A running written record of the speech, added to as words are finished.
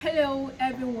Hello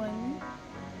everyone.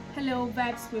 Hello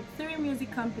Vibes with 3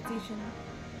 Music Competition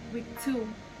Week 2.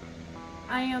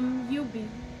 I am Yubi.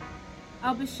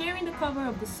 I'll be sharing the cover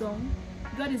of the song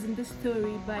God is in the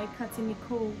Story by Katy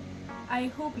Nicole. I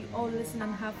hope you all listen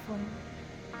and have fun.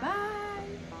 Bye!